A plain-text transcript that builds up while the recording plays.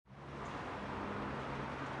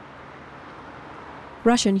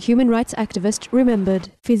Russian human rights activist remembered.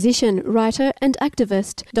 Physician, writer and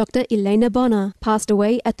activist Dr. Yelena Bonner passed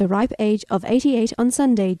away at the ripe age of 88 on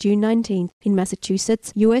Sunday, June 19th, in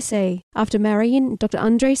Massachusetts, USA. After marrying Dr.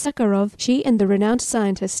 Andrei Sakharov, she and the renowned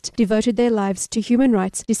scientist devoted their lives to human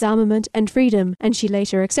rights, disarmament and freedom, and she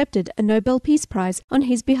later accepted a Nobel Peace Prize on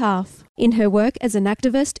his behalf. In her work as an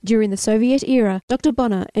activist during the Soviet era, Dr.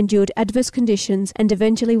 Bonner endured adverse conditions and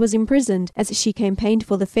eventually was imprisoned as she campaigned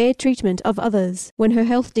for the fair treatment of others. When her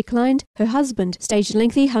health declined, her husband staged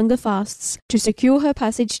lengthy hunger fasts to secure her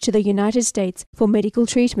passage to the United States for medical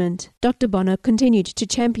treatment. Dr. Bonner continued to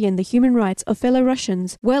champion the human rights of fellow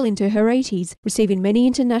Russians well into her 80s, receiving many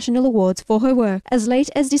international awards for her work. As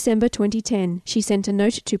late as December 2010, she sent a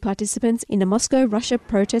note to participants in a Moscow, Russia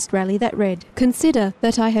protest rally that read, "Consider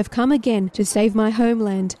that I have come again to save my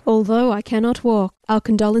homeland, although I cannot walk. Our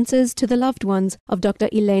condolences to the loved ones of Dr.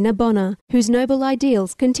 Yelena Bonner, whose noble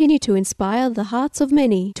ideals continue to inspire the hearts of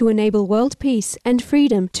many to enable world peace and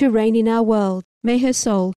freedom to reign in our world. May her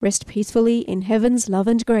soul rest peacefully in heaven's love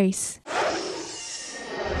and grace."